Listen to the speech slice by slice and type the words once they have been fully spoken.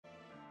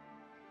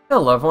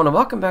Hello everyone and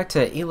welcome back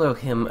to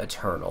Elohim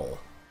Eternal.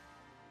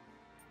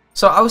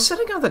 So I was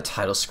sitting on the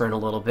title screen a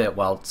little bit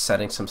while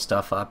setting some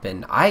stuff up,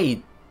 and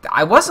I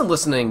wasn't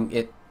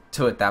listening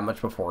to it that much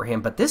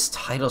beforehand, but this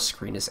title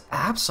screen is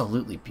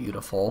absolutely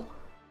beautiful.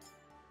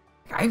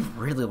 I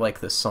really like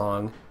this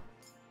song.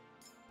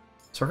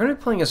 So we're going to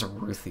be playing as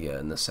Ruthia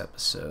in this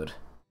episode.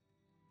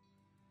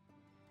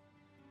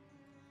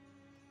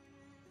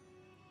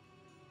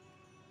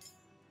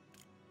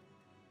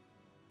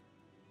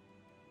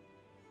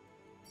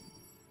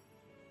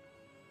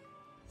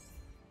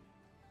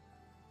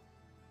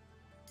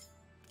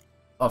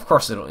 Of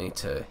course, I don't need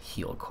to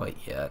heal quite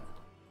yet.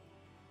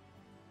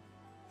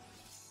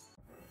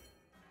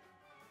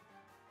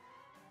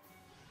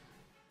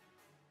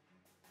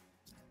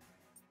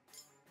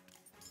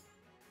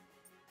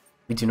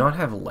 We do not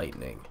have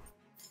lightning.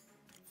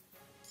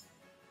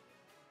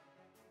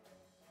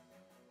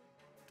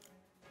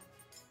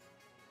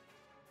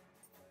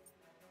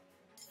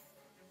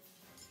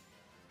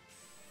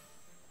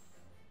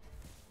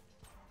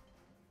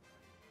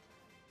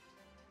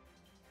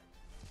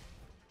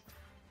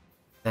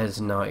 That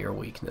is not your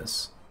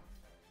weakness.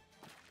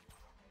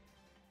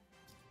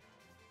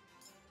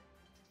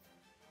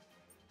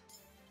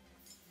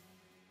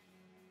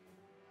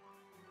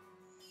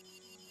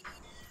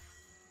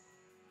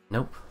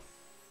 Nope.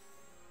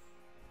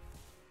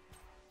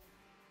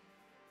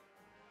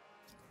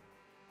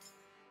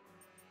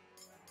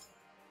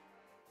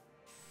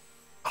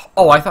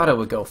 Oh, I thought it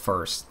would go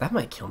first. That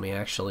might kill me,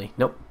 actually.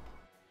 Nope.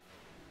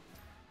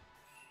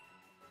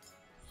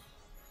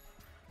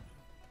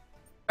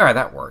 Alright,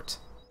 that worked.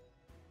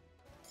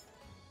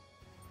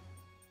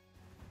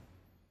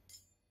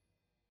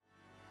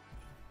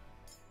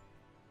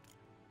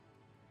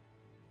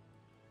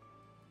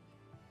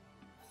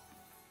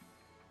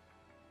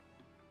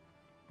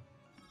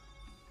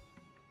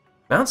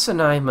 Mount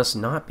Sinai must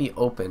not be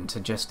open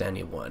to just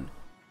anyone.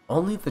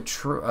 Only the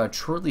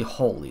truly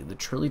holy, the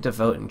truly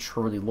devout, and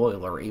truly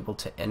loyal are able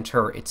to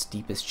enter its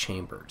deepest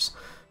chambers.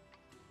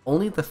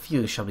 Only the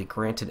few shall be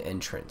granted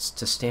entrance,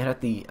 to stand at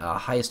the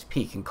highest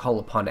peak and call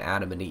upon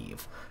Adam and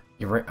Eve,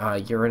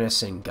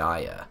 Uranus and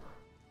Gaia.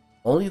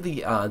 Only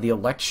the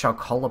elect shall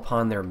call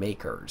upon their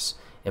makers,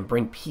 and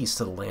bring peace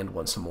to the land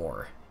once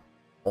more.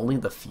 Only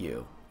the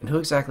few. And who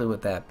exactly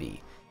would that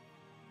be?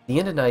 The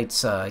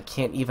Endonites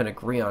can't even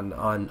agree on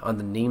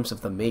the names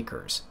of the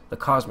makers, the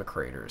cosmic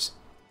creators.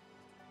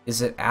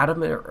 Is it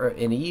Adam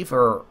and Eve,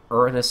 or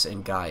Uranus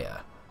and Gaia?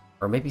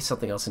 Or maybe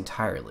something else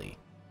entirely?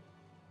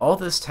 All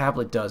this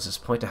tablet does is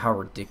point to how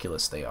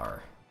ridiculous they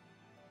are.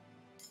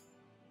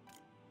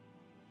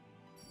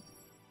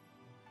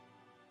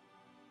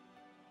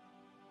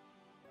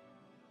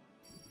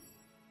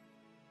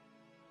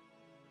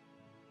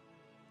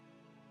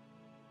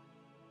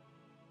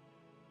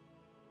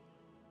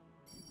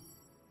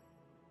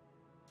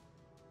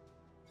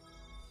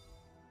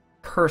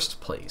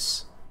 Cursed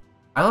place.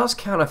 I lost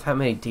count of how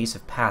many days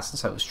have passed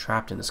since I was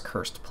trapped in this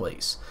cursed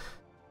place.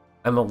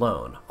 I'm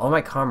alone. All my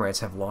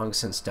comrades have long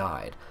since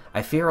died.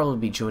 I fear I will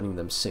be joining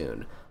them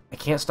soon. I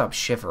can't stop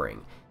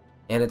shivering.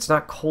 And it's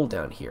not cold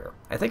down here.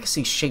 I think I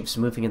see shapes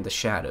moving in the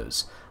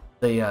shadows.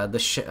 The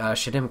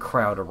Shadim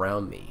crowd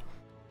around me.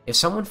 If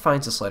someone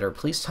finds this letter,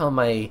 please tell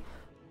my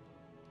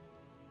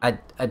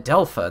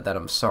Adelpha that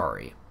I'm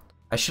sorry.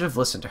 I should have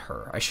listened to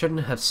her. I should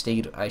have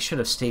stayed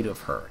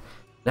with her.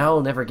 Now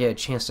I'll never get a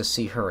chance to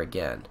see her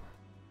again.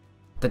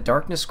 The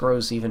darkness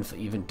grows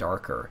even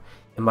darker,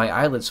 and my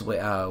eyelids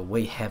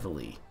weigh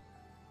heavily.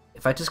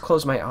 If I just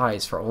close my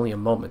eyes for only a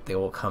moment, they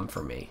will come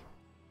for me.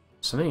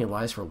 So many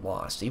lives were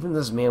lost. Even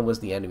this man was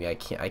the enemy. I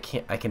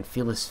can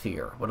feel his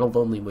fear. What a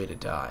lonely way to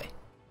die.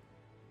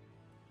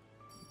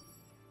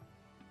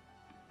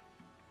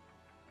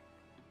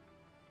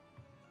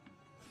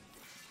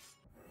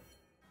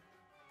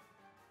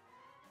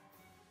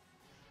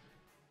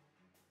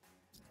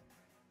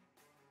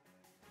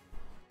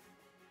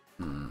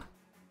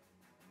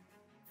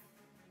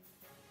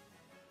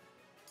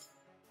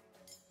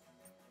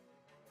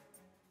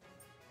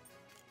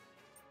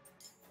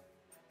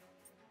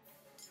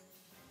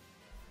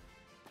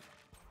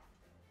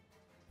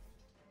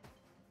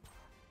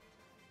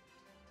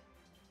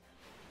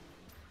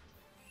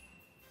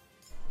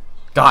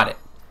 Got it.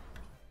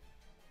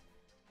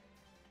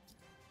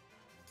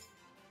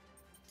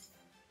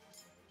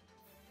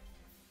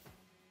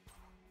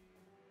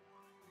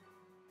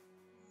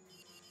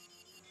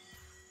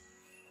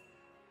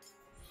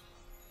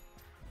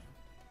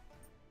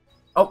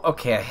 Oh,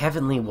 okay, a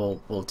Heavenly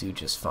will do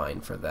just fine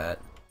for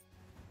that.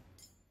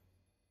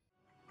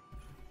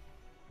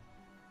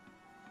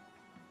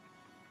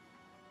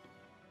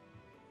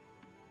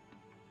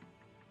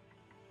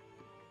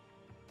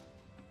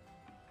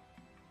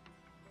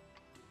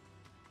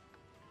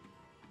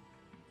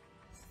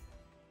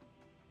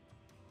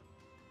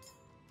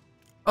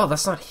 Oh,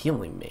 that's not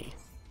healing me.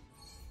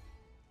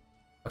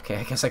 Okay,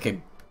 I guess I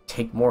could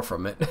take more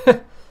from it.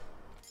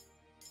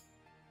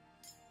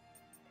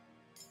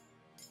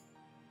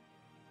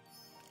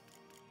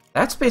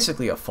 That's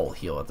basically a full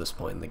heal at this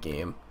point in the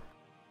game.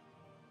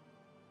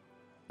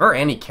 Or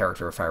any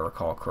character, if I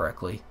recall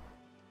correctly.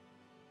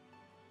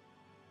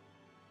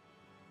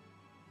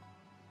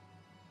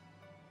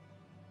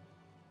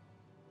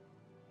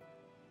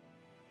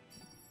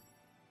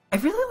 I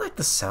really like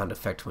the sound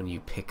effect when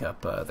you pick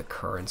up the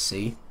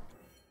currency.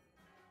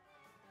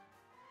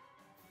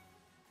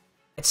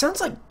 It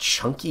sounds like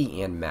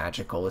chunky and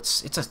magical.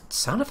 It's a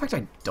sound effect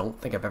I don't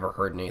think I've ever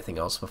heard in anything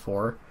else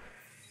before.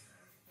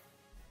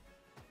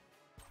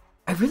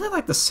 I really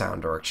like the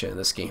sound direction in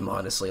this game,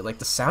 honestly. Like,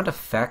 the sound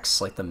effects,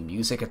 like the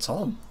music, it's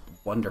all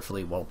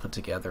wonderfully well put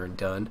together and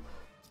done.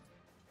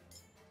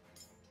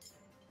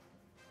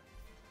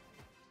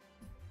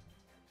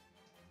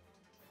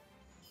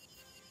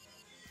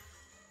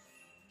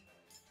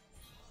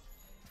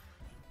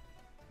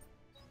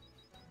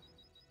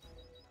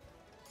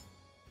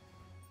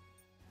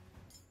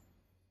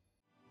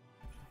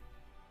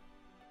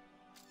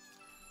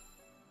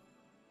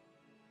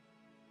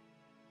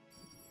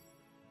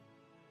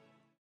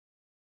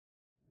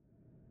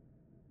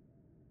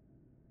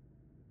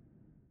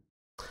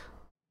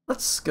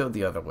 Let's go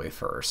the other way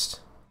first.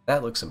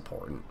 That looks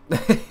important.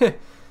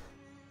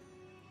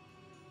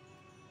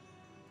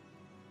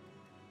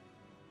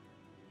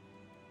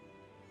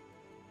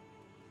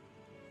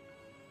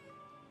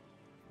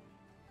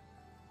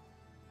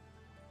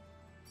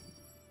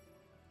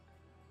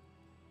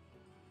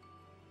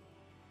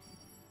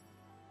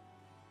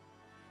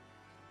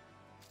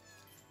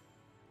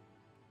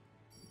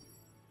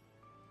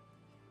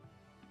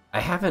 I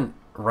haven't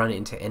run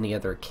into any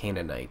other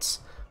Canaanites,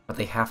 but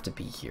they have to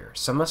be here.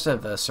 Some must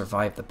have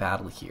survived the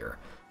battle here.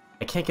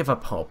 I can't give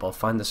up hope. I'll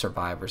find the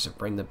survivors and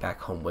bring them back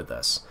home with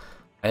us.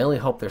 I only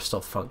hope they're still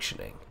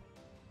functioning.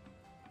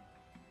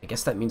 I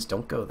guess that means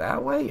don't go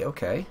that way?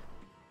 Okay.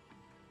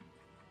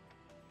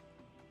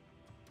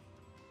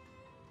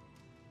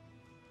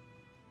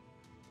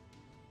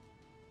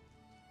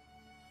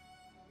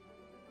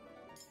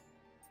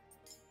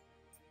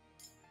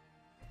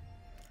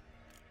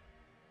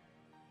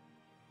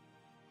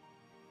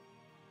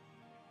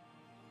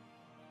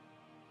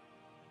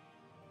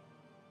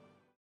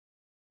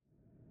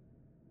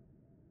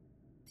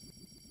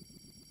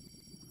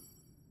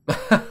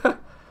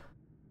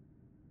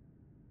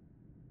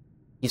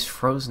 He's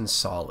frozen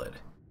solid.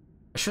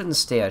 I shouldn't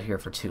stay out here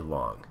for too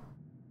long.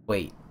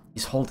 Wait,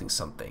 he's holding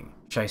something.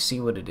 Should I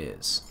see what it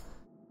is?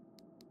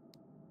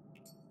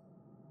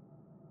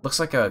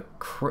 Looks like a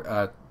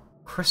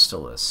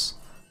crystallis.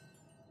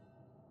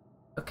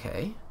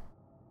 Okay.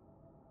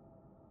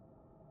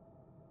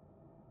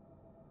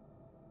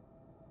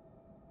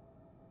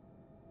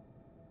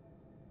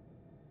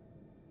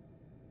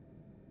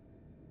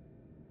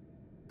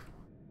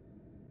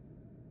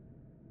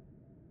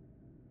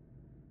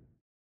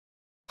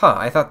 Huh,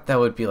 I thought that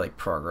would be like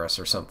progress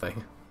or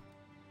something.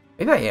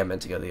 Maybe I am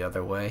meant to go the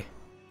other way.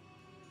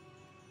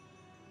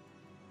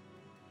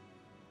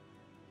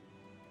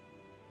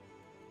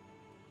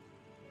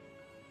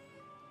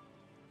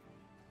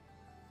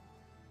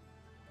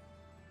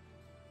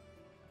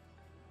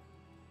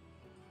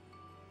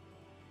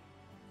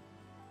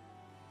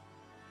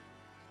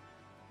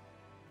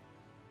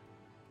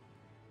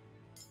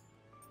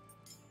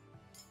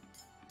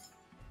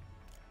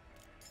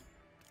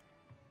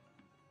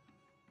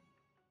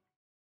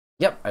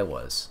 Yep, I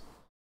was.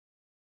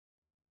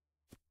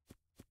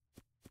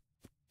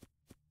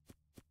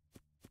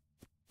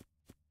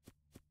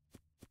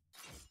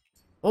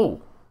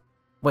 Oh,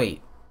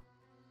 wait.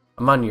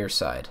 I'm on your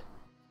side.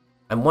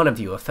 I'm one of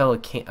you, a fellow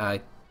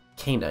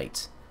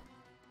Cainite.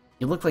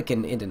 You look like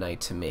an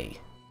Indonite to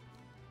me.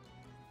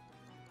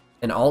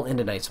 And all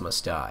Indonites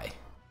must die.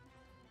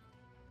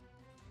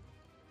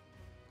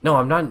 No,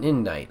 I'm not an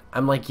Indonite.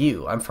 I'm like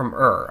you. I'm from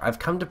I've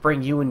come to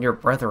bring you and your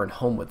brethren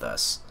home with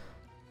us.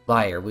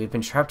 Liar, we've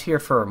been trapped here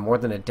for more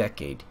than a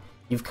decade.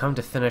 You've come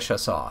to finish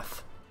us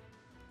off.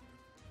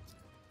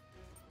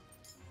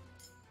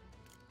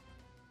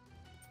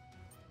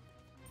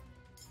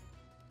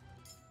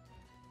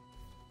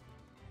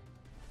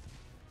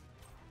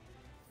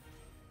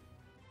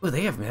 Ooh,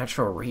 they have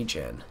natural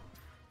regen.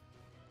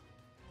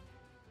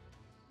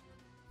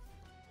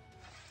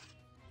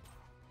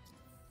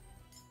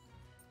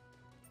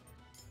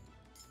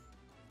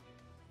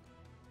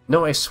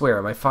 No, I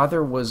swear, my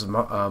father was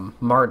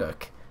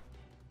Marduk,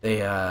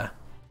 the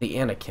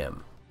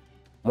Anakim.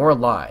 More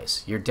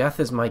lies. Your death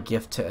is my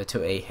gift to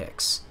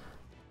Ahix.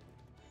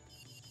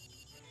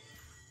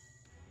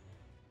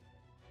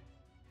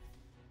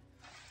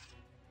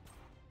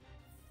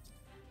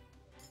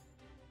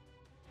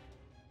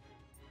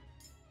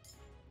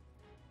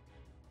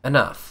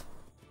 Enough.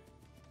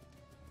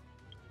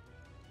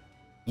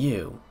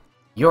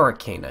 You're a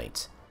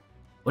Cainite.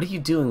 What are you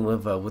doing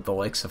with the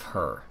likes of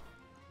her?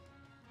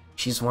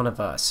 She's one of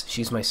us.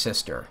 She's my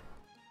sister.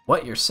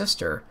 What, your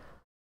sister?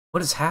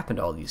 What has happened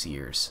all these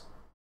years?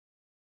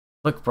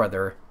 Look,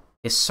 brother,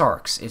 his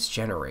sarx is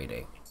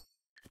generating.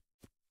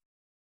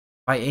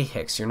 By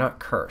Ahix, you're not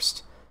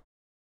cursed.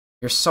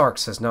 Your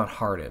sarx has not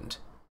hardened.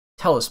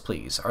 Tell us,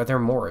 please, are there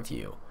more of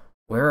you?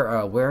 Where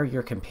are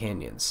your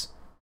companions?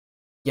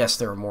 Yes,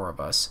 there are more of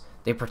us.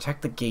 They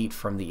protect the gate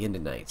from the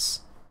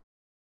Indanites.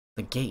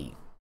 The gate?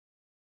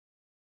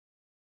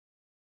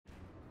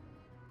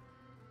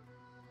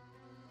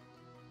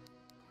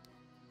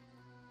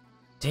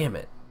 Damn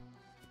it.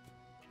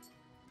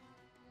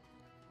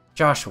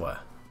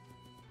 Joshua.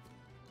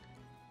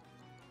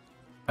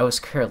 I was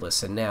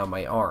careless, and now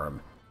my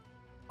arm.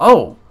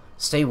 Oh!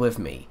 Stay with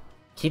me.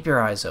 Keep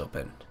your eyes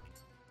open.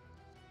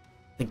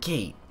 The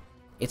gate.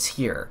 It's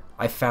here.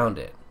 I found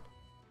it.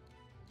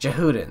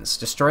 Jehudans,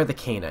 destroy the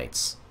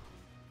Canaanites.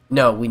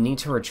 No, we need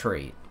to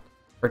retreat.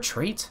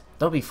 Retreat?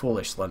 Don't be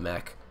foolish,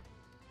 Lamech.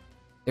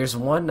 There's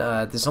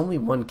only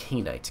one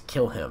Canaanite.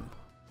 Kill him.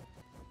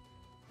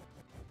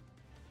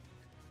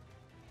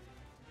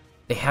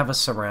 They have us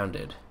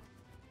surrounded.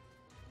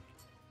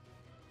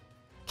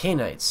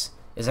 Canaanites,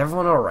 is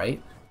everyone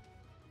alright?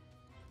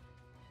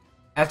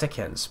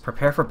 Atticans,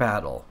 prepare for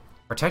battle.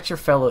 Protect your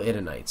fellow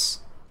Idanites.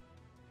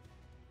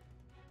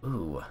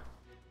 Ooh.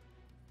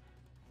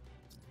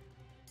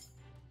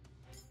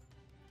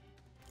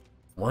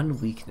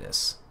 One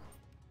weakness.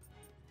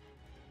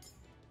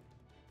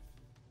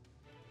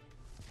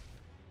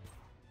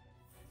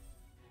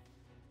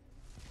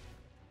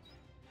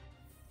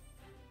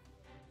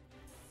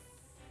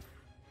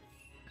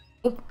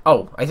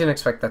 Oh, I didn't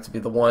expect that to be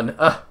the one.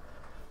 I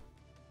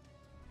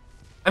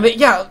mean,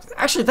 yeah,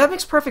 actually, that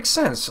makes perfect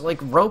sense. Like,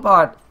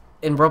 robot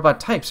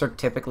types are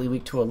typically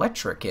weak to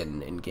electric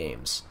in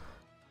games.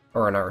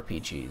 Or in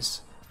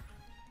RPGs.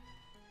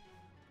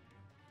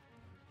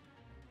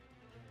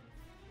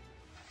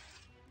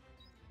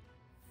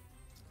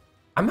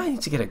 I might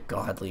need to get a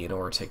godly in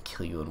order to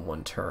kill you in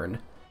one turn.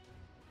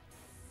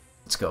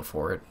 Let's go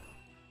for it.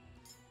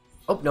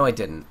 Oh, no, I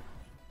didn't.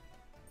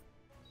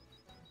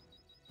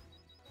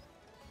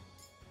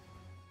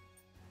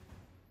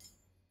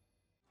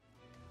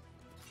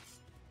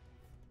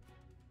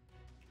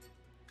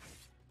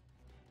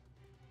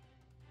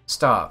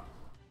 Stop.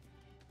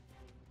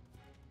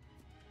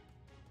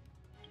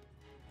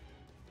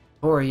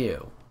 Who are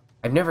you?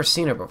 I've never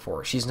seen her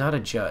before. She's not a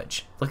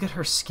judge. Look at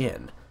her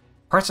skin.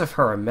 Parts of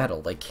her are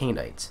metal, like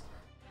Canaanite.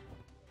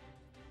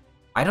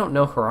 I don't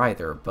know her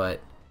either, but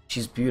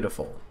she's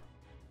beautiful.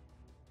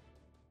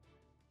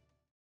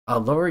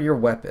 Lower your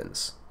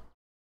weapons.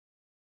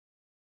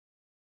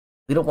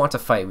 We don't want to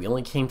fight. We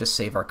only came to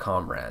save our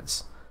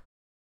comrades.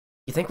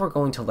 You think we're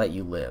going to let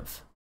you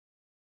live?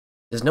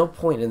 There's no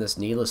point in this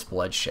needless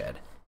bloodshed.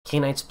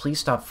 Canaanites, please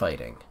stop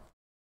fighting.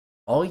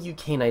 All you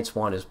Canaanites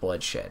want is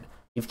bloodshed.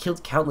 You've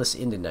killed countless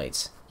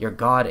Indanites. Your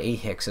god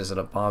Ahix is an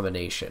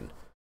abomination.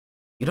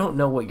 You don't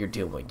know what you're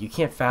doing. You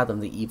can't fathom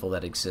the evil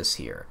that exists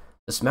here.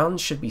 This mountain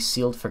should be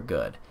sealed for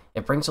good.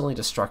 It brings only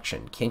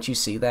destruction. Can't you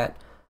see that?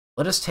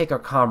 Let us take our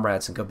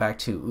comrades and go back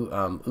to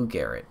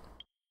Ugarit.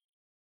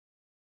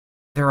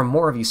 There are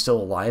more of you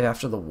still alive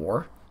after the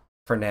war?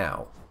 For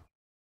now.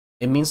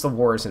 It means the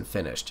war isn't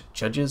finished.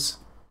 Judges?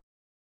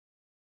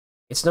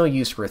 It's no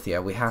use,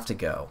 Rithia. We have to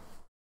go.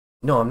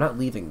 No, I'm not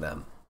leaving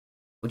them.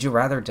 Would you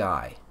rather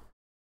die?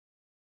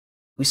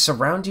 We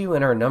surround you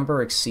and our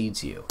number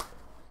exceeds you.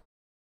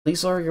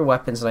 Please lower your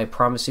weapons and I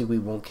promise you we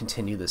won't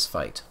continue this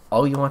fight.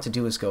 All you want to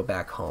do is go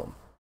back home.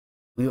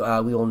 We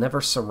will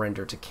never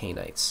surrender to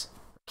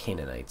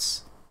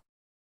Canaanites.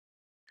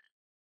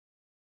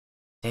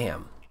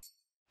 Damn.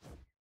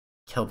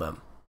 Kill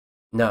them.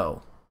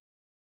 No.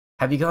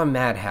 Have you gone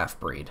mad,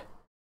 half-breed?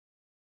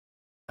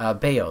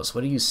 Beos,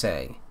 what are you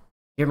saying?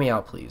 Hear me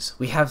out, please.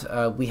 We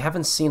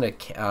haven't seen a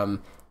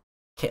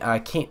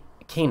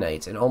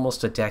Canaanite in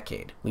almost a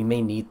decade. We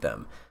may need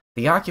them.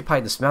 They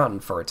occupied this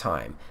mountain for a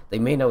time. They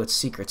may know its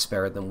secrets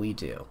better than we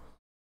do.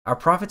 Our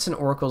prophets and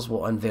oracles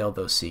will unveil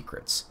those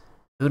secrets.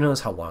 Who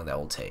knows how long that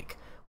will take?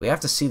 We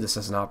have to see this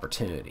as an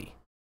opportunity.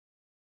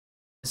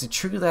 Is it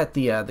true that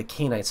the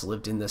Canaanites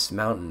lived in this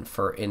mountain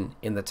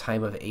in the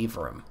time of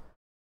Avram?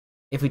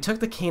 If we took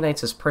the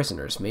Canaanites as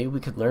prisoners, maybe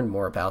we could learn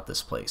more about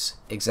this place.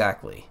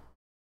 Exactly.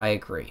 I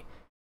agree.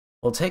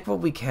 We'll take what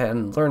we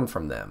can learn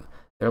from them.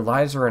 Their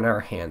lives are in our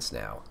hands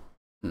now.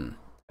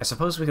 I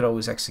suppose we could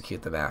always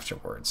execute them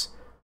afterwards.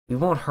 We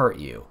won't hurt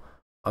you.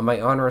 On my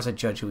honor as a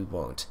judge, we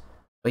won't.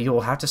 But you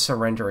will have to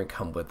surrender and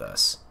come with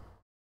us.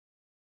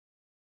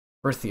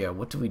 Berthia,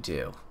 what do we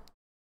do?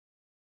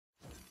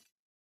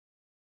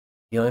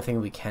 The only thing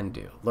we can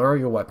do. Lower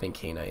your weapon,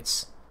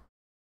 Canaanites.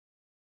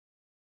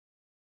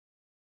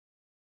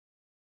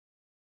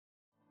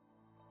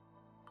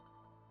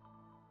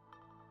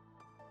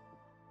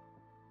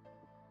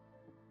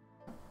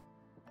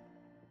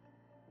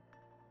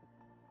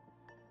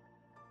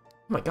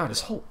 Oh my god,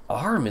 his whole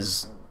arm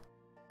is...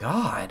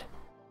 God.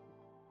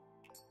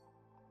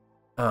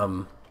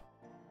 My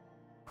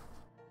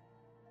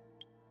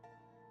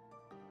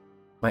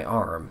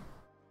arm.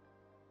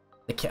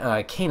 The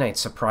Canaanite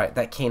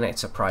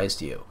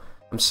surprised you.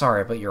 I'm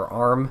sorry, but your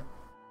arm...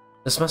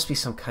 This must be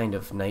some kind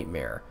of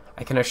nightmare.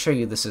 I can assure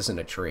you this isn't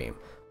a dream,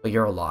 but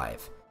you're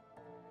alive.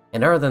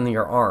 And other than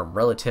your arm,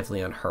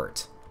 relatively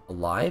unhurt.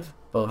 Alive?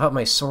 But without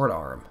my sword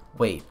arm.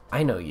 Wait,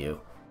 I know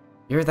you.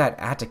 You're that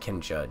Attican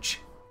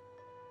judge.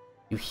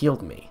 You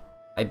healed me.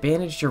 I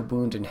bandaged your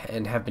wound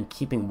and have been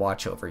keeping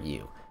watch over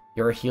you.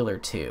 You're a healer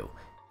too.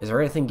 Is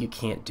there anything you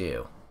can't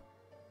do?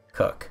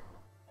 Cook.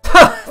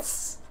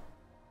 That's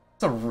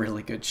a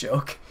really good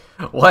joke.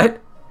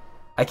 What?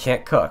 I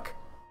can't cook.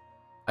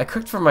 I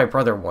cooked for my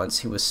brother once.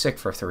 He was sick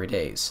for 3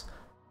 days.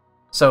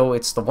 So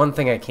it's the one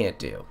thing I can't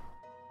do.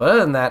 But other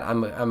than that,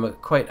 I'm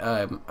quite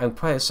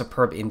a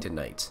superb Indian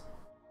knight.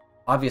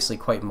 Obviously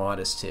quite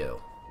modest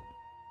too.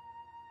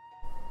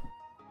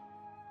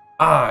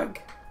 Ugh.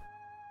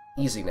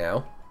 Easy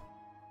now.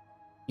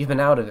 You've been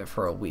out of it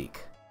for a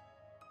week.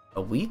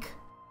 A week?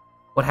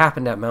 What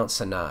happened at Mount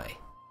Sinai?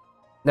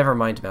 Never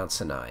mind Mount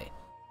Sinai.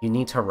 You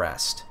need to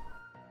rest.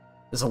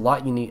 There's a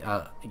lot you need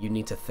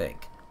to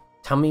think.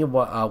 Tell me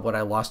what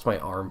I lost my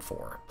arm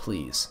for,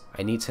 please.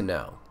 I need to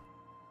know.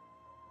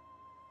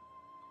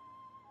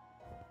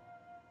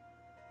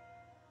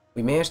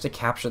 We managed to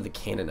capture the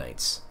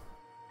Canaanites.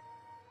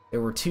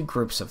 There were 2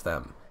 groups of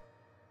them.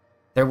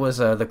 There was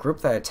the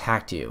group that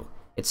attacked you.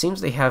 It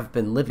seems they have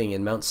been living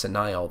in Mount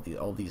Sinai all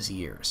these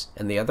years.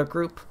 And the other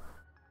group?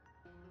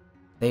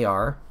 They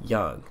are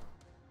young.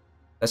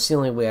 That's the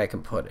only way I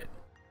can put it.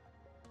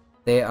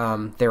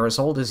 They're as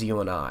old as you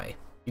and I.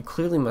 You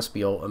clearly must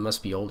be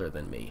older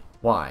than me.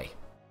 Why?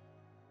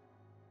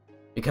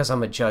 Because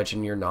I'm a judge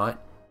and you're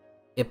not?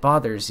 It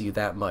bothers you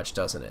that much,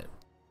 doesn't it?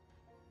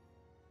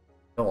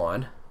 Go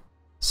on.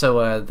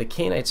 So, the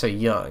Canaanites are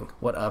young.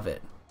 What of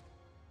it?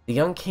 The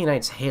young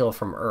Canaanites hail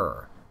from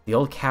Ur, the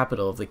old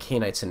capital of the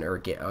Canaanites in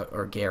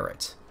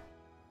Garrett.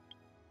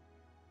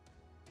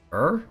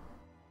 Ur?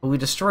 But we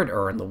destroyed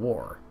Ur in the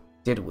war,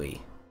 did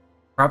we?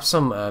 Perhaps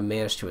some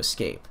managed to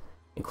escape,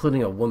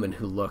 including a woman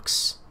who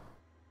looks...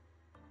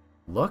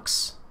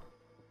 Looks?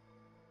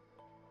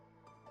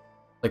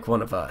 Like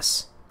one of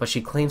us, but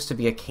she claims to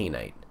be a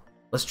Canaanite.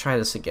 Let's try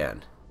this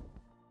again.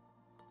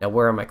 Now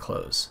where are my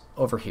clothes?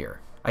 Over here.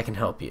 I can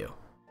help you.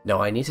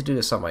 No, I need to do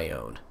this on my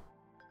own.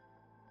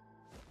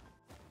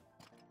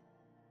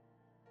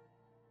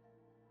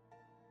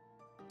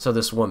 So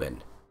this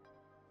woman,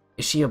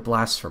 is she a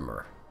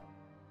blasphemer?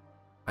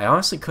 I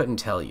honestly couldn't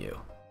tell you.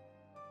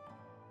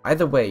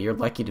 Either way, you're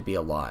lucky to be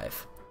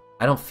alive.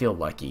 I don't feel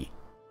lucky.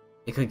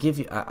 It could give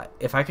you,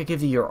 if I could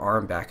give you your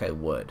arm back, I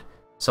would.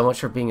 So much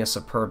for being a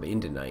superb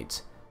Indian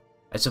knight.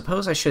 I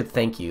suppose I should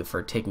thank you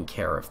for taking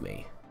care of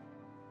me.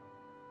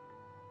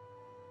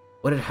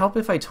 Would it help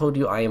if I told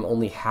you I am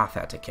only half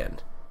Attican?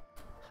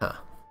 Huh.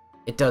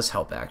 It does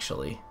help,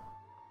 actually.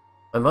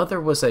 My mother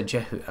was a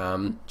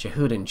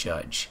Jehudan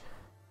judge.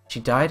 She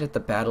died at the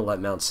battle at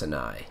Mount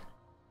Sinai.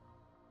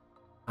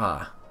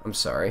 Ah, I'm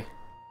sorry.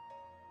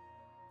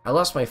 I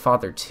lost my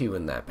father too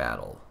in that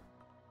battle.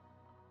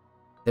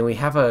 Then we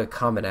have a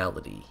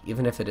commonality,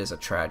 even if it is a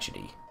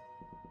tragedy.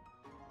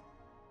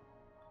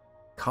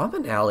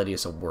 Commonality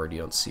is a word you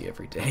don't see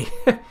every day.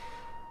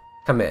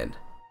 Come in.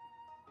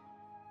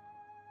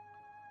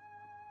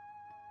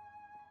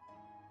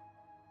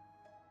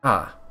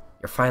 Ah,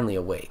 you're finally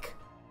awake.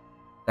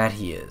 That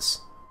he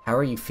is. How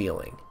are you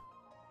feeling?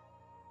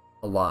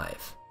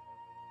 Alive.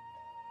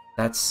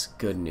 That's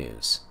good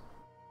news.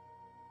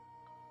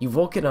 You've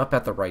woken up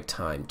at the right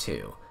time,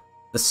 too.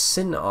 The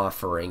sin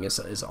offering is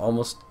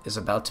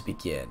about to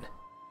begin.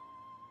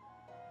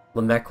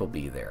 Lamech will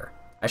be there.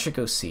 I should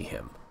go see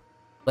him.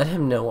 Let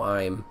him know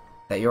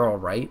that you're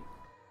alright.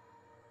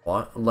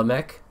 What?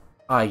 Lamech?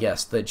 Ah,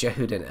 yes, the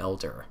Jehudan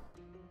elder.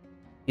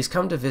 He's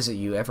come to visit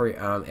you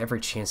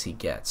every chance he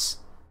gets.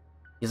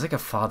 He's like a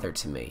father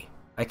to me.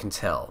 I can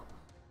tell.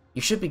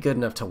 You should be good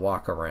enough to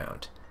walk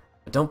around.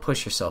 But don't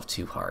push yourself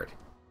too hard.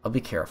 I'll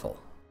be careful.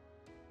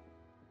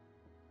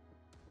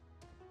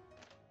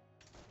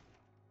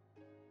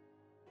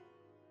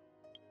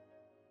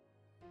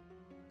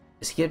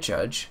 Is he a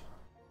judge?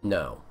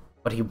 No,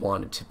 but he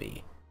wanted to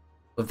be.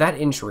 With that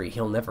injury,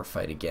 he'll never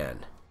fight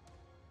again.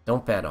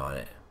 Don't bet on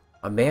it.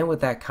 A man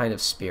with that kind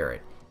of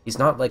spirit, he's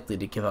not likely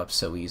to give up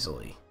so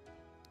easily.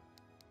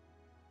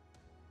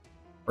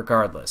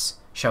 Regardless,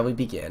 shall we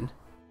begin?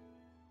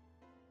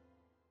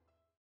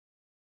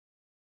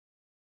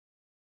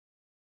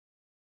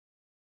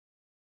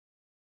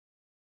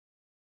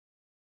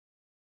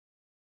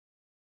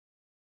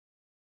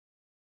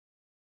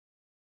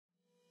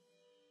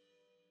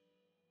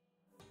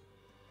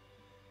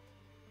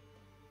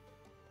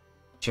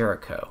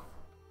 Jericho.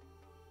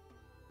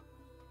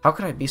 How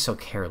could I be so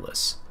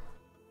careless?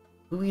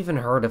 Who even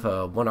heard of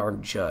a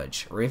one-armed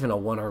judge, or even a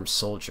one-armed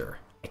soldier?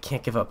 I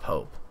can't give up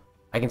hope.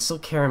 I can still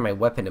carry my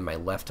weapon in my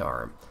left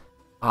arm.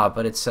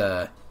 But it's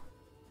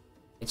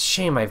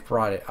shame I've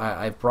brought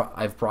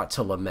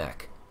to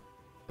Lamech.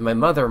 And my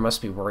mother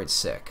must be worried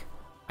sick.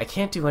 I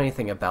can't do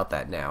anything about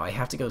that now. I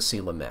have to go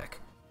see Lamech.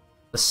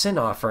 The sin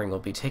offering will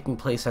be taking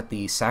place at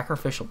the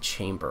sacrificial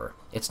chamber.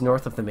 It's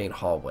north of the main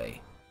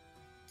hallway.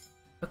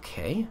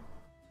 Okay.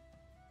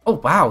 Oh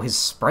wow, his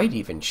sprite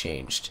even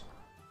changed.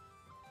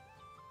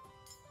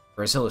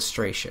 For his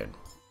illustration.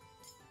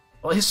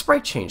 Well, his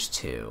sprite changed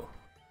too.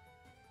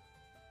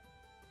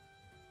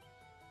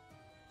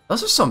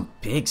 Those are some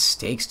big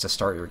stakes to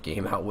start your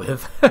game out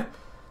with.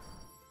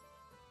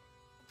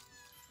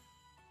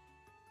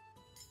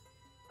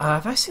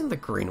 Have I seen the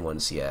green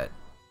ones yet?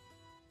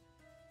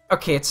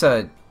 Okay, it's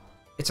a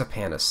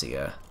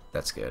panacea.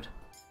 That's good.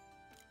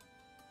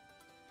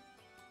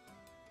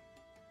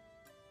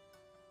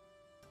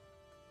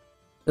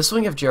 This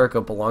wing of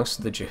Jericho belongs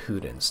to the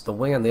Jehudans. The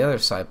wing on the other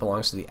side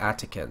belongs to the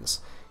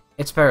Atticans.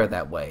 It's better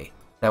that way,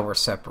 that we're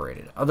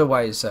separated.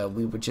 Otherwise,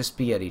 we would just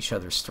be at each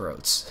other's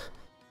throats.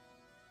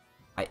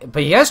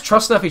 But you guys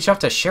trust enough each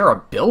other to share a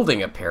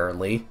building,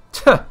 apparently.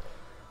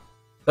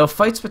 Though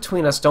fights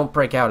between us don't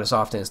break out as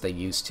often as they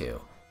used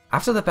to.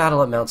 After the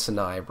battle at Mount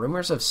Sinai,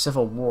 rumors of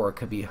civil war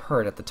could be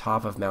heard at the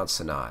top of Mount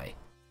Sinai.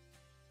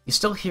 You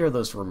still hear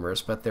those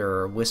rumors, but there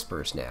are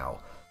whispers now.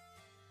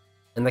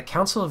 And the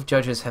Council of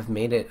Judges have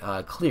made it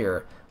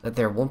clear that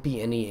there won't be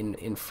any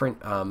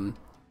infighting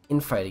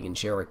in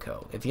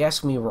Jericho. If you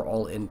ask me, we're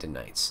all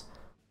Indanites.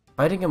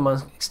 Fighting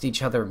amongst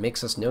each other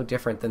makes us no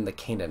different than the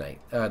Canaanites.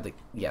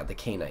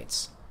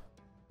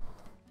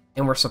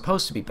 And we're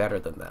supposed to be better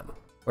than them.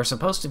 We're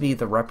supposed to be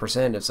the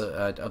representatives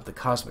of the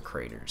cosmic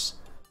creators.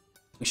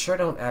 We sure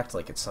don't act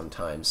like it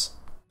sometimes.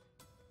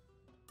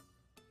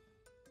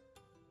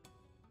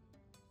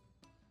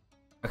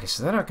 Okay,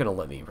 so they're not going to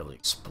let me really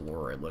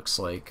explore, it looks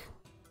like.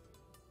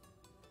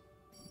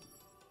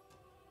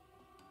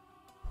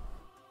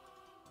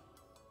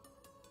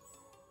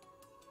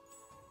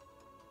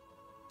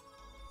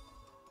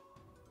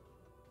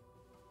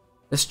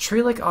 This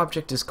tree-like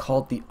object is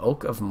called the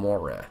Oak of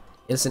Moreh.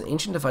 It is an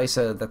ancient device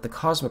that the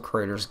cosmic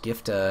creators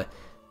gift the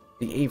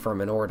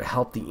Avram in order to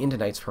help the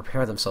Indanites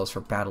prepare themselves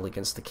for battle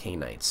against the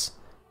Canaanites.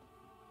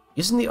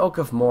 Using the Oak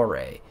of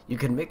Moreh, you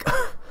can make...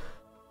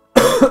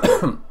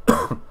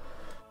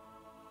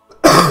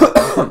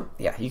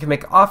 yeah, you can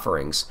make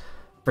offerings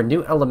for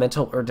new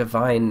elemental or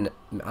divine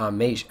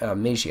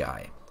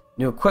magi,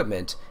 new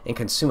equipment, and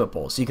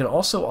consumables. You can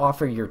also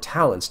offer your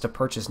talents to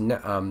purchase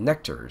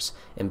nectars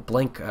and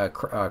blank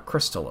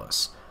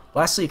crystallos.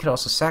 Lastly, you can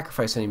also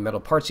sacrifice any metal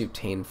parts you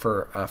obtain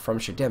from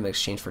Shadim in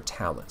exchange for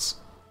talents.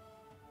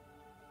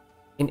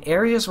 In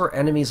areas where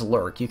enemies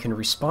lurk, you can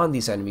respawn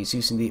these enemies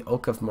using the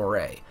Oak of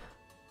Moreh.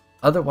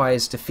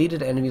 Otherwise,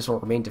 defeated enemies will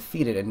remain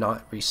defeated and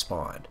not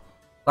respawn.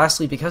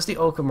 Lastly, because the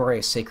Oak of Moreh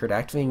is sacred,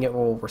 activating it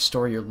will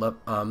restore your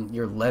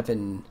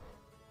HP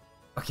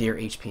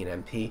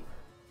and MP.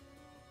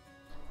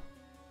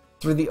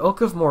 Through the Oak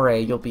of Moreh,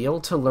 you'll be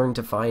able to learn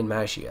Divine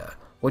Magia,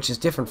 which is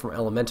different from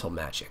Elemental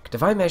Magic.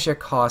 Divine Magia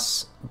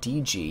costs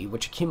DG,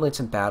 which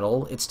accumulates in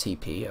battle. It's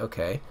TP,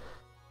 okay.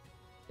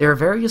 There are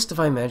various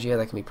Divine Magia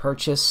that can be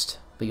purchased,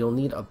 but you'll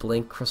need a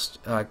blank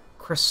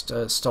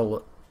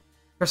crystallos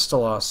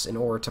in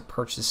order to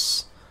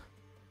purchase...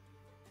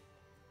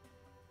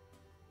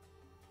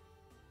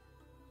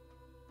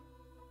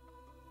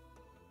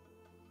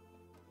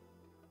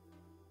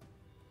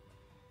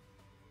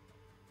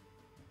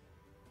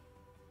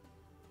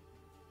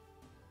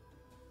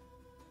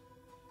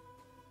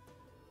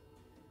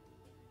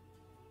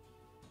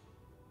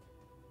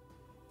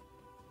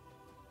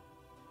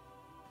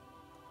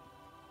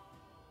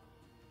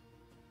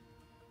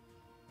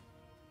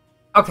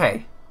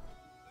 Okay.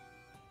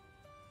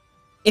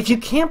 If you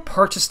can't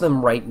purchase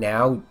them right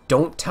now,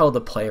 don't tell the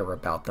player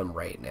about them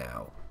right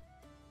now.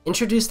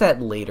 Introduce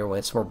that later when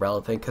it's more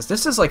relevant, because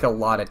this is like a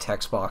lot of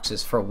text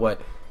boxes for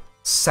what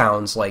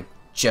sounds like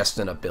just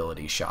an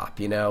ability shop,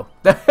 you know?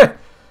 That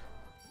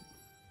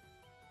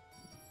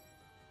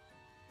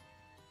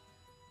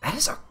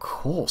is a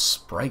cool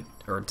sprite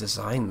or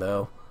design,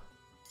 though.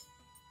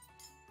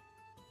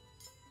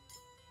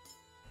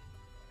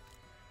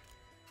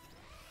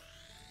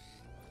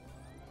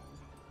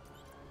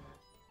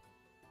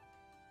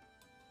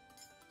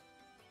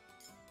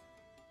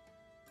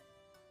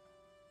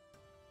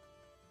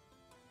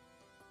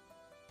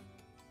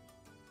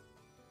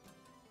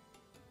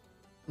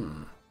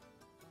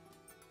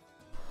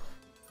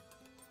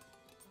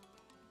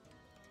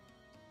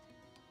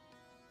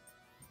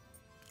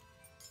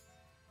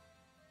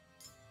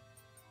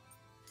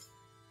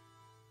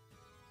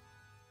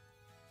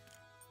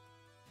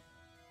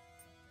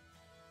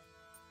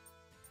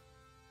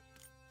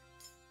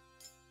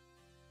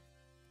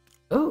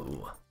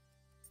 Ooh.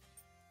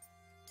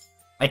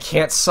 I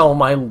can't sell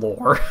my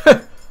lore.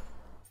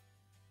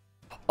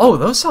 Oh,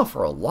 those sell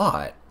for a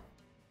lot.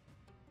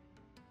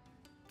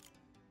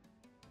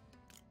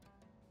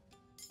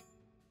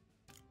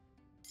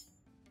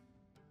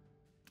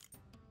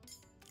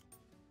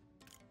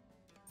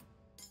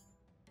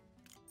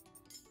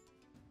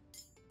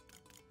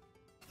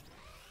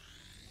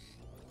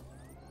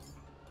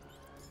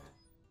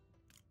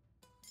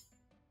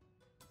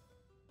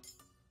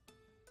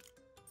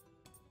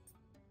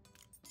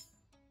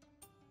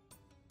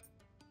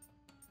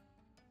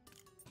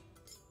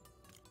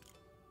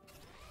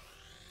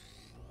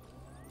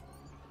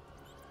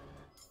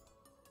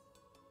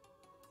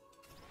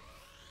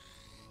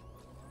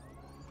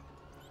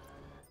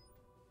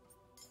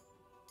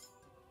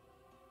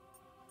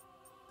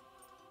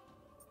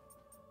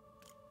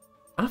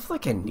 I don't feel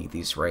like I need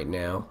these right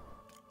now.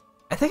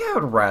 I think I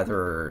would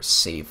rather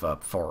save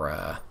up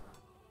for,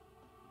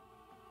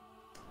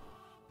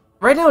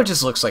 Right now it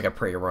just looks like a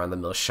pretty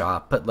run-of-the-mill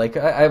shop, but like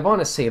I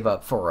want to save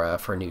up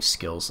for new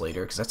skills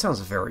later, because that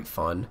sounds very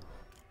fun.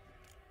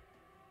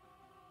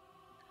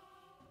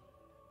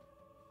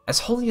 As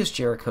holy as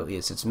Jericho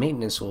is, its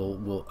maintenance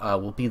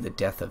will be the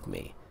death of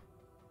me.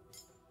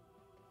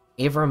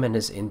 Abram and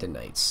his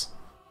Indanites.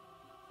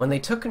 When they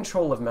took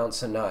control of Mount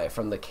Sinai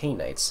from the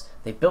Canaanites,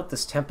 they built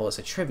this temple as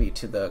a tribute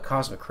to the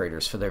cosmic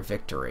creators for their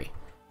victory.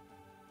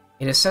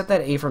 It is said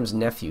that Abram's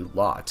nephew,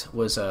 Lot,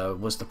 was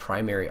the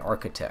primary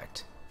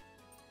architect.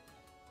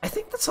 I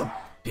think that's a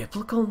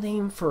biblical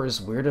name for as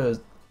weird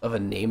of a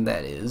name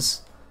that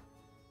is.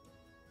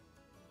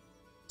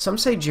 Some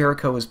say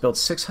Jericho was built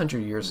 600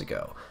 years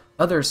ago.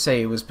 Others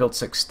say it was built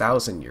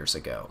 6,000 years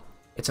ago.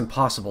 It's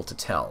impossible to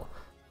tell.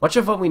 Much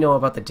of what we know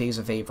about the days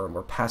of Abram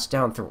were passed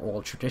down through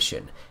oral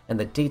tradition, and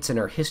the dates in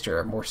our history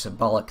are more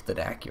symbolic than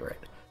accurate.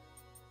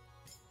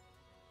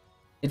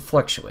 It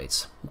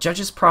fluctuates.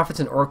 Judges, prophets,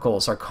 and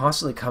oracles are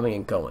constantly coming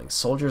and going,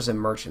 soldiers and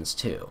merchants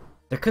too.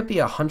 There could be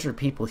 100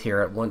 people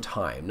here at one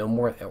time, no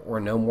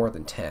more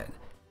than 10.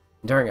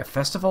 During a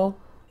festival,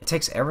 it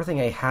takes everything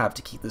I have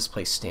to keep this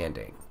place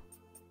standing.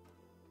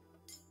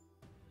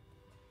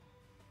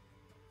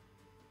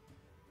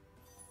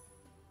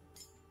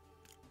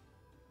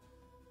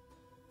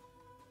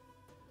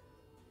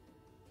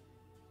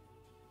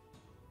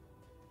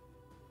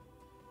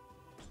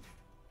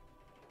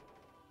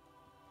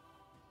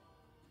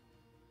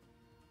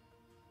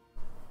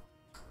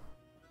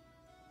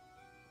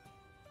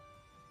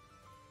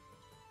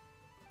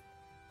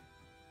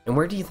 And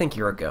where do you think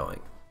you are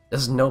going?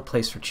 This is no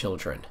place for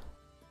children.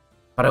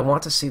 But I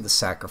want to see the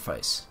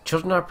sacrifice.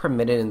 Children are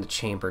permitted in the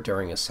chamber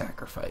during a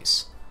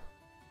sacrifice.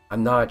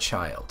 I'm not a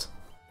child.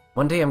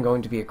 One day I'm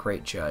going to be a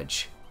great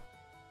judge.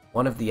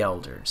 One of the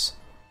elders.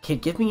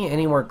 Kid, give me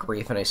any more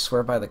grief and I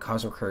swear by the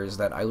cosmic curse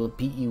that I will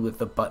beat you with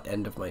the butt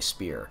end of my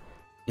spear.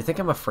 You think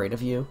I'm afraid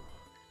of you?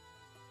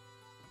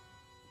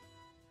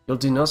 You'll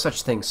do no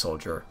such thing,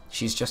 soldier.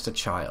 She's just a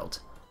child.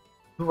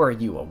 Who are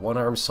you, a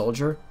one-armed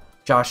soldier?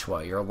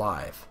 Joshua, you're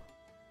alive.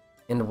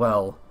 And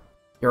well,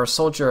 you're a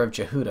soldier of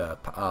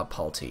Jehuda,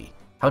 Palti.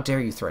 How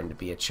dare you threaten to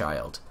be a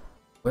child?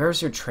 Where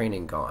is your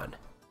training gone?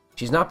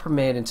 She's not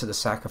permitted into the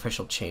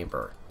sacrificial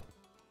chamber.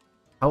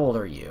 How old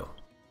are you?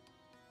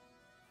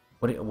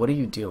 What are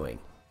you doing?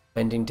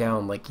 Bending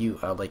down like you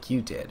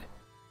did.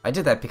 I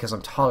did that because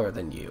I'm taller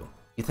than you.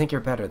 You think you're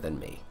better than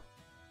me.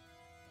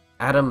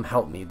 Adam,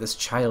 help me. This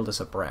child is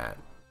a brat.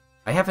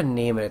 I have a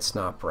name and it's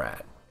not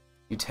Brat.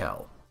 You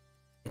tell.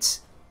 It's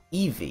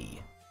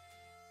Evie.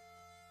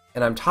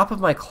 And I'm top of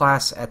my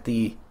class at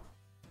the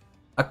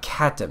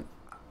academies,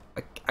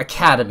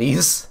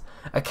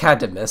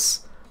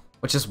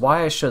 which is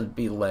why I should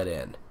be let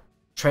in.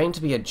 Trained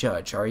to be a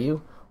judge, are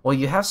you? Well,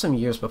 you have some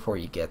years before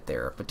you get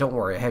there, but don't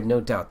worry, I have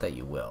no doubt that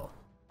you will.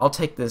 I'll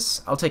take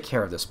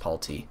care of this,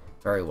 Palti.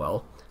 Very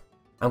well.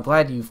 I'm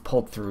glad you've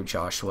pulled through,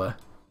 Joshua.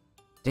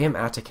 Damn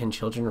Atakan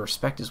children,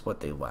 respect is what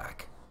they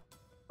lack.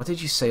 What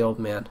did you say, old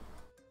man?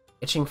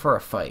 Itching for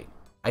a fight.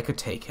 I could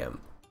take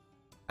him.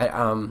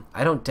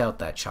 I don't doubt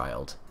that,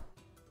 child.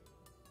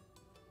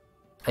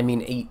 I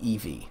mean,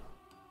 Evie.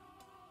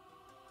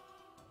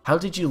 How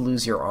did you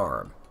lose your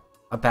arm?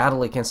 A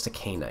battle against a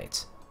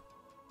Canaanite.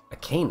 A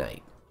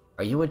Canaanite?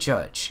 Are you a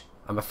judge?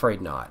 I'm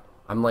afraid not.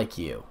 I'm like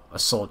you, a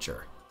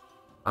soldier.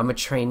 I'm a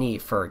trainee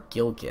for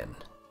Gilgan.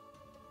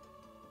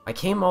 I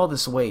came all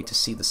this way to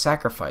see the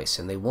sacrifice,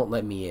 and they won't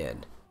let me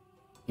in.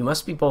 You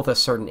must be both a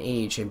certain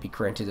age and be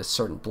granted a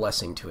certain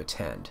blessing to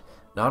attend.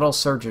 Not all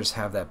soldiers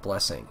have that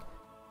blessing.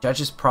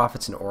 Judges,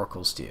 prophets, and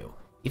oracles do.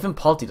 Even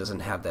Palti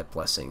doesn't have that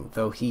blessing,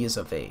 though he is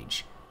of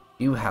age.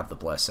 You have the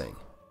blessing.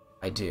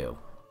 I do.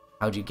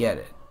 How'd you get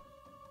it?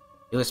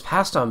 It was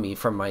passed on me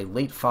from my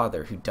late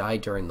father who died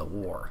during the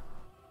war.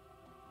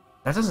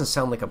 That doesn't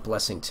sound like a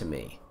blessing to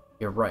me.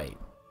 You're right.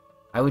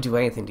 I would do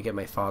anything to get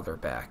my father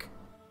back.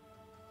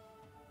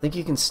 Think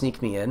you can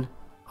sneak me in?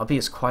 I'll be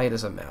as quiet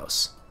as a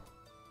mouse.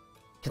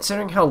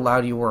 Considering how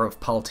loud you were of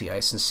Palti, I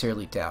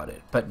sincerely doubt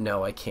it, but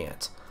no, I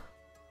can't.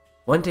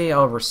 One day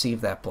I'll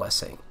receive that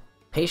blessing.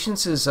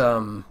 Patience is,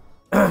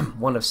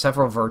 one of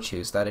several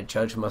virtues that a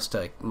judge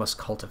must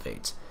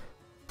cultivate.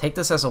 Take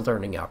this as a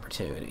learning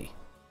opportunity.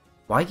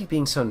 Why are you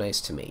being so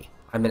nice to me?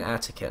 I'm an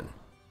Atakan.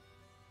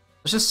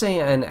 Let's just say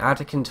an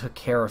Atakan took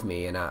care of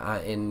me,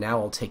 and now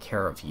I'll take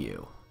care of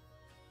you.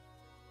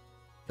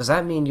 Does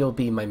that mean you'll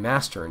be my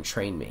master and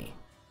train me?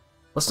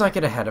 Let's not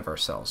get ahead of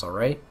ourselves,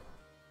 alright?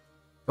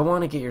 Go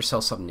on and get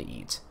yourself something to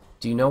eat.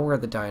 Do you know where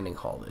the dining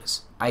hall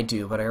is? I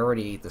do, but I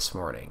already ate this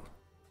morning.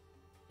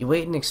 You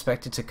wait and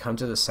expect it to come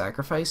to the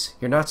sacrifice?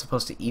 You're not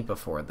supposed to eat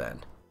before then.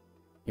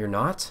 You're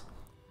not?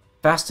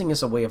 Fasting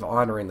is a way of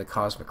honoring the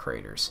cosmic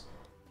creators.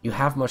 You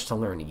have much to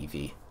learn,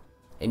 Evie,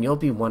 and you'll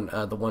be the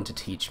one to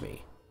teach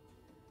me.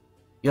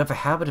 You have a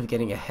habit of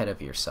getting ahead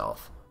of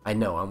yourself. I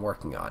know, I'm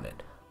working on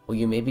it. Will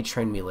you maybe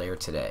train me later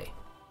today?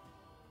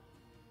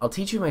 I'll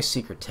teach you my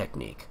secret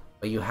technique,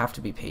 but you have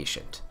to be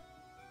patient.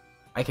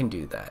 I can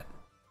do that.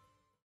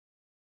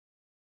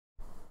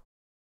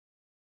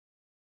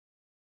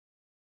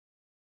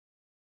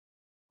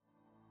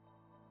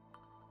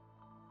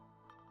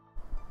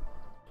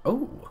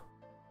 Oh.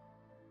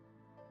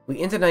 We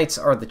Indanites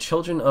are the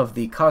children of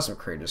the cosmic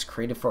creators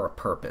created for a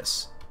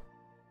purpose.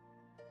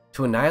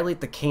 To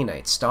annihilate the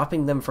Cainites,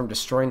 stopping them from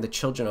destroying the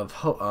children of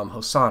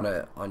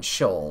Hosanna on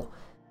Sheol,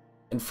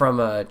 and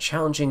from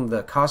challenging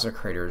the cosmic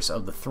creators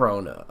of the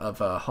throne of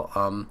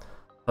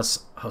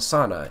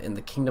Hosanna in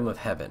the kingdom of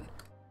heaven.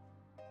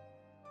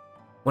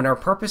 When our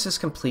purpose is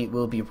complete, we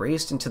will be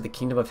raised into the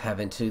kingdom of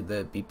heaven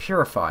to be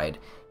purified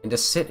and to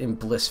sit in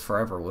bliss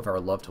forever with our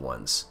loved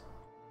ones.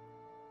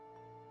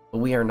 But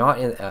we are not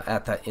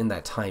in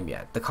that time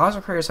yet. The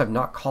cosmic creators have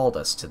not called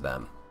us to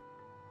them.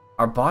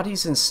 Our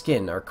bodies and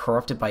skin are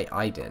corrupted by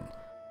Iden,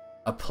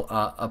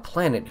 a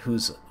planet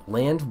whose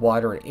land,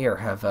 water, and air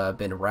have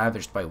been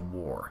ravaged by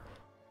war.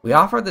 We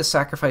offer this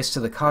sacrifice to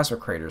the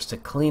cosmic creators to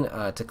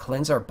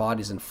cleanse our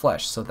bodies and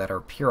flesh so that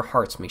our pure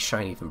hearts may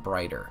shine even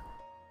brighter.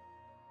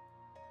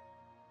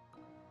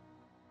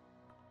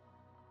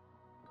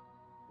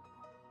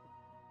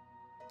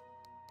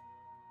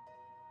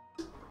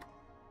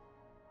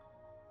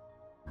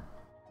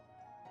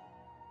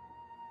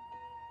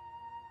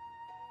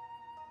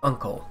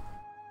 Uncle.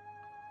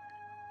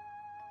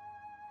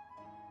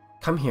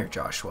 Come here,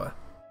 Joshua.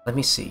 Let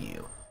me see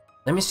you.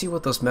 Let me see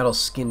what those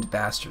metal-skinned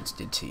bastards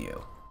did to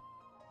you.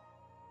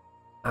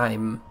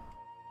 I'm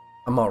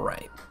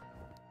alright.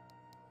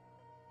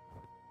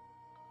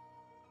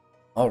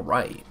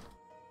 Alright?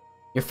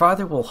 Your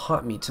father will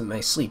haunt me to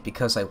my sleep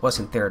because I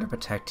wasn't there to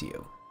protect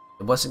you.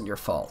 It wasn't your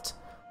fault.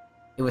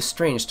 It was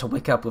strange to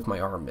wake up with my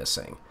arm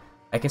missing.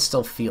 I can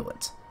still feel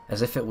it,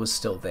 as if it was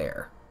still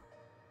there.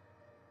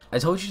 I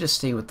told you to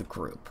stay with the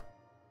group.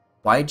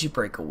 Why did you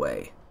break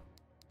away?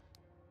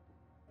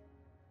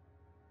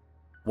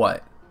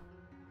 What?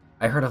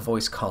 I heard a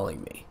voice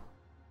calling me.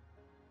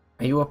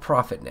 Are you a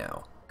prophet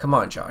now? Come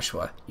on,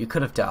 Joshua. You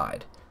could have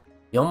died.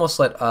 You almost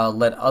led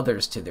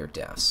others to their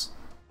deaths.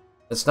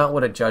 That's not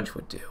what a judge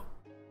would do.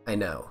 I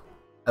know.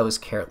 I was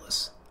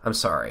careless. I'm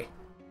sorry.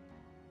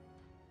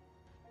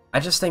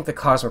 I just thank the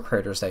cosmic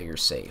creators that you're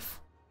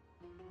safe.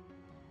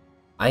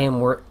 I am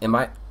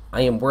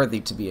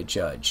worthy to be a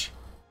judge.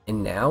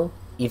 And now,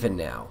 even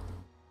now.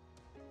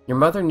 Your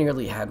mother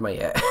nearly had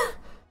my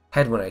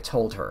head when I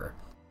told her.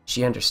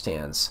 She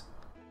understands.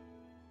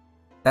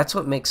 That's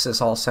what makes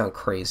this all sound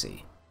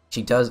crazy.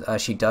 She does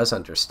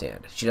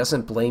understand. She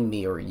doesn't blame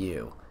me or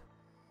you.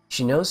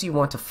 She knows you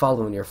want to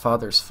follow in your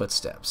father's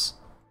footsteps.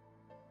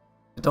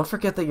 But don't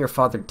forget that your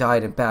father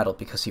died in battle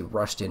because he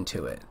rushed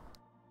into it.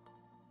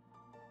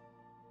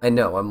 I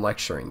know, I'm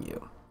lecturing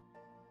you.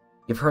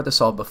 You've heard this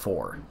all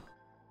before.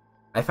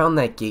 I found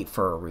that gate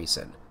for a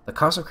reason. The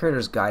cosmic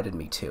creators guided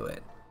me to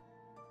it.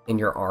 In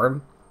your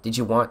arm? Did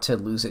you want to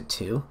lose it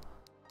too?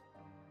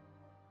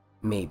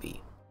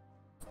 Maybe.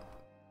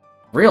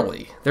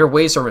 Really? Their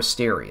ways are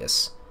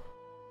mysterious.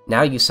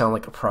 Now you sound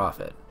like a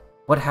prophet.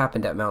 What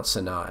happened at Mount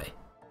Sinai?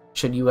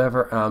 Should you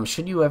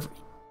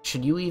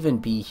even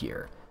be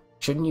here?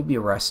 Shouldn't you be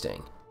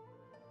resting?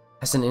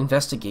 Has an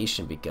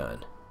investigation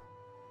begun?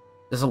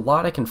 There's a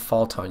lot I can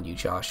fault on you,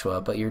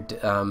 Joshua, but your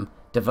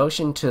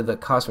devotion to the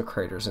cosmic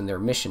creators and their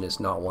mission is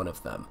not one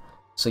of them.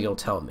 So you'll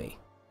tell me.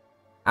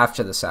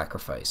 After the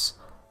sacrifice.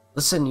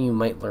 Listen, you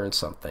might learn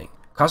something.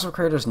 Cosmic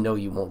creators know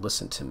you won't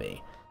listen to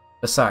me.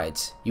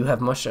 Besides, you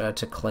have much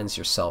to cleanse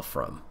yourself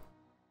from.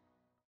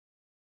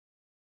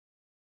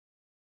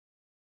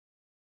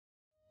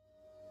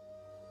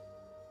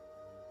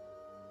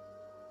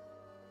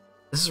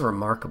 This is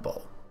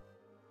remarkable.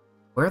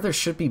 Where there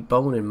should be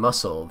bone and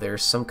muscle,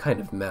 there's some kind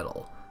of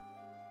metal.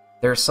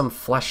 There's some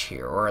flesh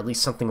here, or at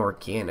least something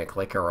organic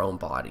like our own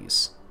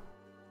bodies.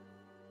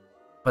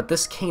 But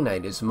this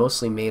Cainite is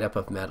mostly made up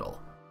of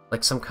metal,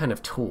 like some kind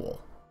of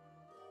tool.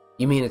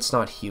 You mean it's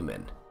not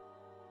human?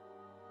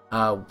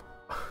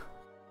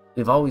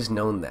 We've always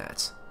known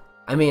that.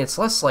 I mean, it's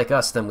less like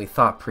us than we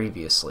thought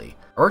previously.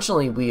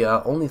 Originally, we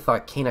only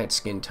thought Cainite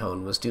skin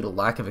tone was due to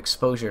lack of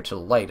exposure to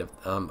the light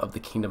of the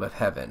kingdom of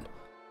heaven.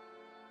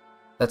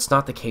 That's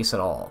not the case at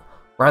all.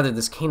 Rather,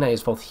 this Cainite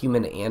is both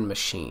human and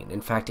machine.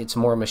 In fact, it's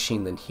more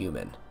machine than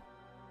human.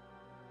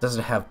 Does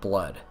it have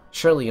blood?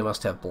 Surely it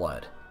must have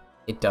blood.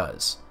 It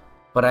does.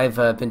 But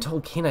I've been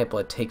told Cainite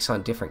blood takes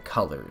on different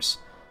colors.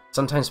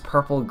 Sometimes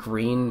purple,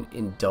 green,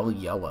 and dull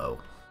yellow.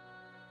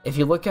 If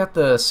you look at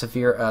the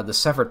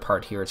severed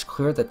part here, it's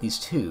clear that these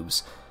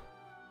tubes,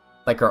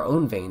 like our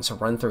own veins,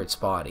 run through its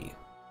body.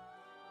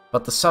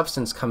 But the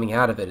substance coming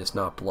out of it is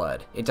not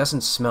blood. It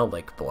doesn't smell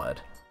like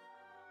blood.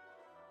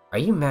 Are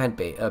you mad,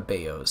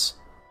 Bayos?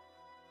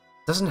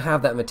 It doesn't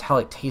have that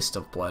metallic taste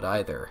of blood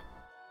either.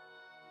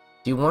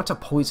 Do you want to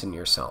poison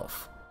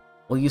yourself?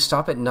 Will you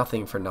stop at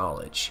nothing for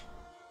knowledge?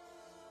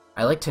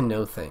 I like to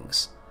know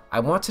things. I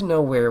want to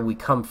know where we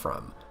come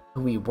from,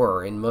 who we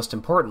were, and most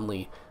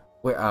importantly,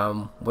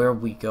 where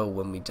we go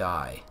when we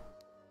die.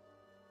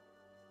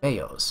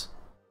 Bayos.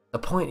 The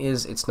point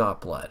is, it's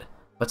not blood,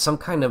 but some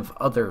kind of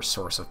other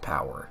source of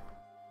power.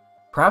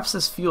 Perhaps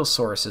this fuel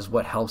source is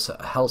what helps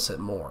it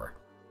more.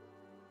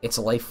 It's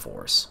life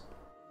force.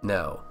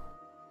 No.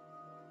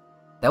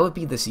 That would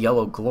be this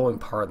yellow glowing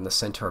part in the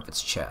center of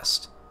its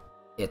chest.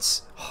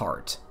 its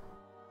heart.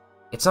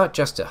 It's not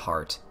just a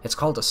heart, it's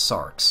called a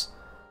sarx.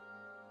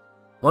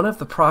 One of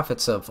the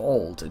prophets of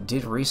old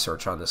did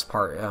research on this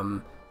part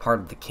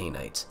of the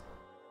Cainite.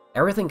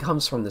 Everything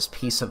comes from this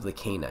piece of the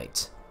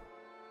Cainite.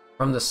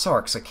 From the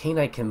sarx, a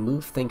Cainite can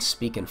move, think,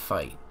 speak, and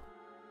fight.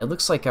 It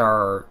looks like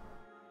our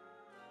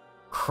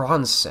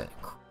Crochin,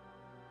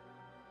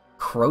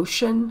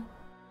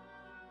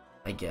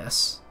 I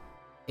guess.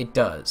 It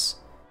does.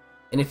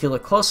 And if you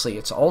look closely,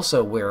 it's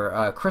also where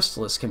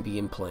Crystallis can be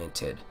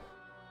implanted.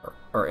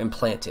 Or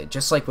implanted,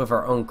 just like with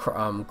our own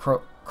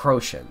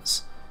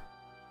Crochins.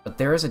 But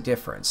there is a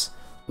difference.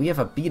 We have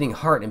a beating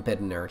heart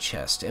embedded in our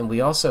chest, and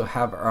we also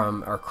have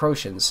our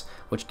Crochins,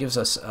 which gives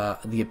us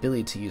the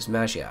ability to use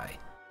Magi.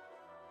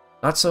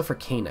 Not so for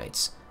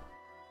Cainites.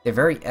 Their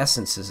very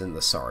essence is in the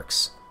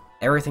Sarx.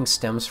 Everything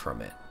stems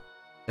from it.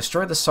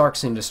 Destroy the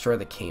Sarx and destroy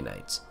the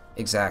Cainites.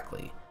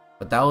 Exactly.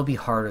 But that will be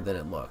harder than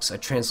it looks. A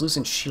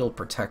translucent shield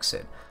protects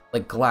it,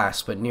 like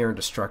glass but near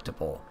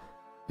indestructible.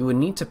 You would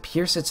need to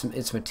pierce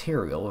its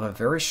material with a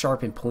very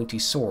sharp and pointy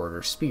sword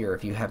or spear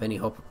if you have any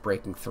hope of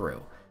breaking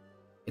through.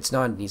 It's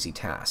not an easy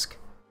task.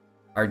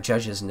 Our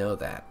judges know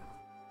that.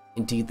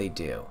 Indeed they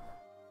do.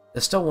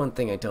 There's still one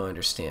thing I don't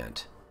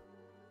understand.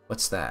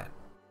 What's that?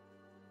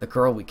 The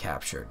girl we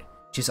captured.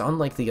 She's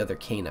unlike the other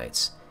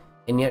Cainites,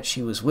 and yet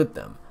she was with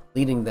them,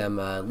 leading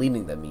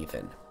them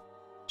even.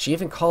 She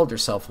even called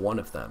herself one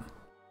of them.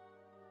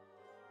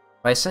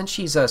 I sense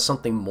she's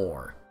something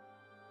more.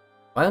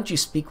 Why don't you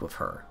speak with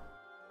her?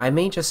 I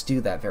may just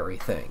do that very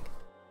thing.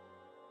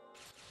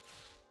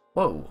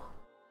 Whoa.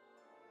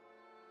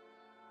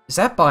 Is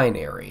that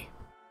binary?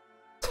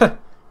 By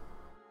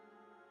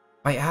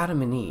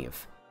Adam and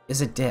Eve.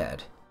 Is it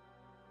dead?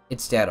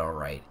 It's dead,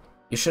 alright.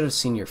 You should have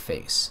seen your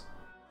face.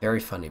 Very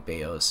funny,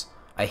 Beos.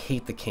 I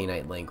hate the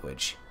Cainite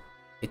language.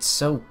 It's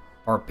so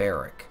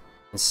barbaric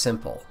and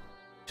simple.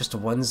 Just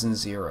ones and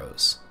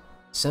zeros.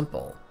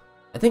 Simple.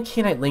 I think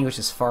Cainite language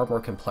is far more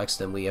complex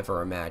than we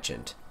ever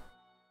imagined.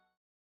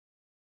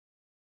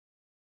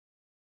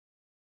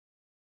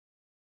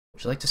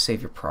 Would you like to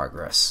save your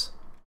progress?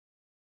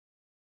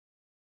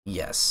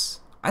 Yes.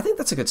 I think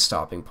that's a good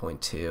stopping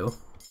point, too.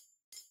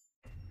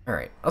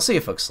 Alright, I'll see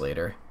you folks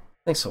later.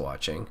 Thanks for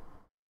watching.